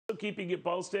keeping you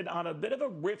posted on a bit of a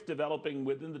rift developing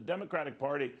within the Democratic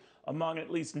Party among at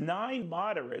least 9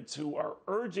 moderates who are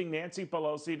urging Nancy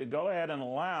Pelosi to go ahead and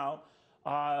allow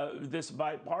this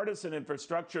bipartisan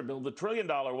infrastructure bill, the $1 trillion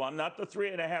one, not the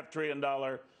 $3.5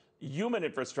 trillion human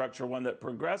infrastructure one that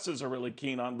progressives are really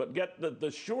keen on, but get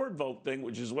the short vote thing,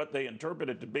 which is what they interpret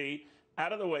it to be,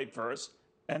 out of the way first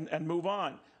and move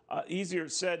on. Easier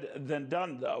said than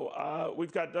done, though.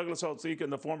 We've got Doug Holtz-Eakin,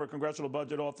 the former Congressional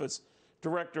Budget Office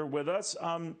Director, with us.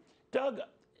 Doug,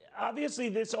 obviously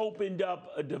this opened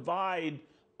up a divide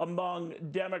among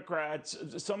Democrats,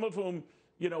 some of whom,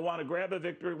 want to grab a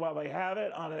victory while they have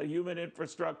it on a human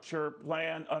infrastructure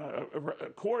plan, on a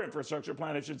core infrastructure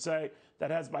plan, I should say, that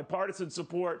has bipartisan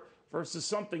support versus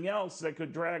something else that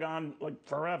could drag on like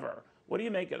forever. What do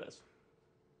you make of this?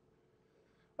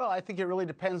 Well, I think it really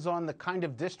depends on the kind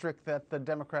of district that the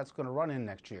Democrats going to run in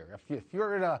next year. If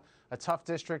you're in a tough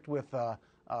district with a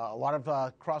lot of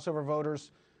crossover voters,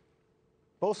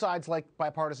 both sides like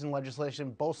bipartisan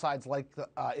legislation, both sides like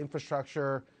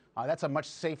infrastructure, that's a much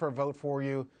safer vote for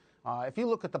you. If you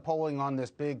look at the polling on this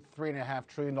big $3.5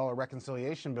 trillion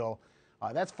reconciliation bill,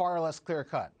 that's far less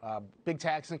clear-cut. Big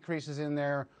tax increases in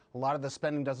there. A lot of the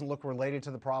spending doesn't look related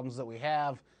to the problems that we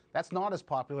have. That's not as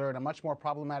popular and a much more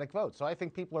problematic vote. So I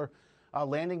think people are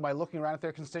landing by looking around at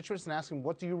their constituents and asking,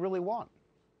 what do you really want?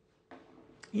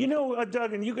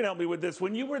 Doug, and you can help me with this.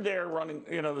 When you were there running,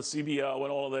 the CBO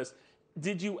and all of this,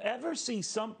 did you ever see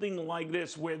something like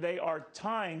this where they are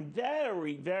tying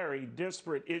very, very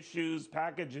disparate issues,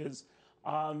 packages,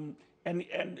 and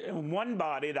one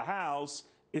body, the House,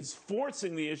 is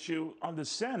forcing the issue on the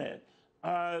Senate,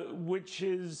 which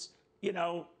is,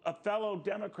 a fellow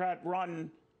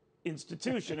Democrat-run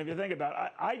institution, if you think about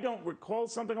it. I don't recall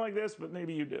something like this, but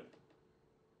maybe you do.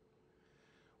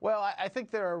 Well, I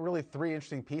think there are really 3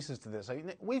 interesting pieces to this. I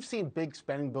mean, we've seen big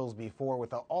spending bills before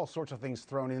with all sorts of things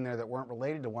thrown in there that weren't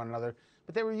related to one another,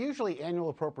 but they were usually annual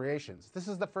appropriations. This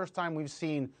is the first time we've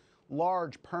seen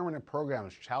large permanent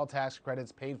programs, child tax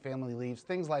credits, paid family leaves,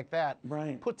 things like that,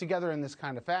 right, put together in this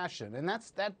kind of fashion. And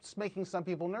that's making some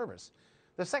people nervous.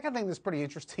 The second thing that's pretty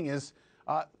interesting is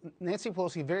Nancy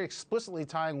Pelosi very explicitly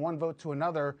tying one vote to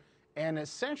another and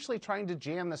essentially trying to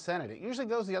jam the Senate. It usually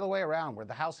goes the other way around, where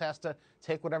the House has to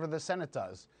take whatever the Senate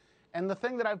does. And the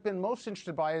thing that I've been most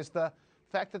interested by is the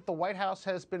fact that the White House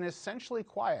has been essentially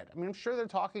quiet. I mean, I'm sure they're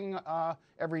talking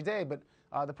every day, but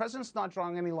the president's not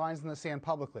drawing any lines in the sand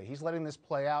publicly. He's letting this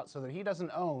play out so that he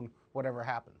doesn't own whatever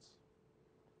happens.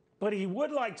 But he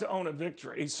would like to own a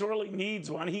victory. He sorely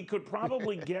needs one. He could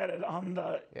probably get it on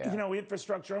the,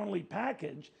 infrastructure-only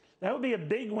package. That would be a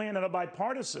big win and a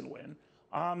bipartisan win.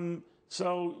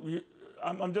 So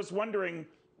I'm just wondering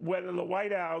whether the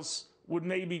White House would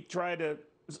maybe try to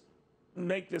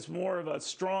make this more of a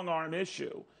strong-arm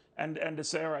issue and to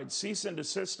say, all right, cease and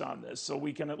desist on this so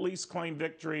we can at least claim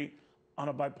victory on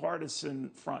a bipartisan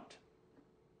front.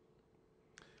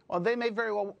 Well, they may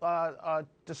very well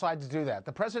decide to do that.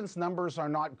 The president's numbers are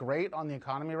not great on the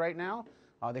economy right now.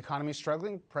 The economy is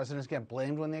struggling. Presidents get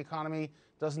blamed when the economy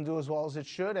doesn't do as well as it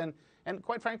should. And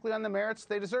quite frankly, on the merits,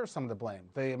 they deserve some of the blame.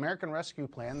 The American Rescue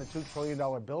Plan, the $2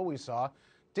 trillion bill we saw,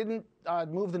 didn't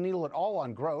move the needle at all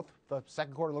on growth. The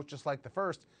second quarter looked just like the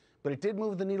first, but it did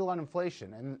move the needle on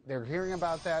inflation. And they're hearing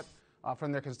about that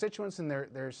from their constituents, and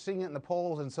they're seeing it in the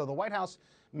polls. And so the White House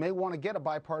may want to get a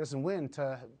bipartisan win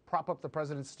to prop up the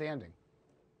president's standing.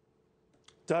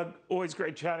 Doug, always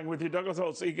great chatting with you. Doug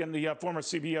Holtz-Eakin, the former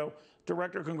CBO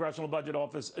Director, Congressional Budget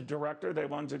Office Director. They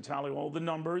wanted to tally all the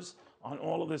numbers on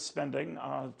all of this spending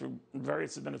through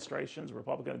various administrations,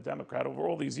 Republican and Democrat, over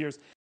all these years.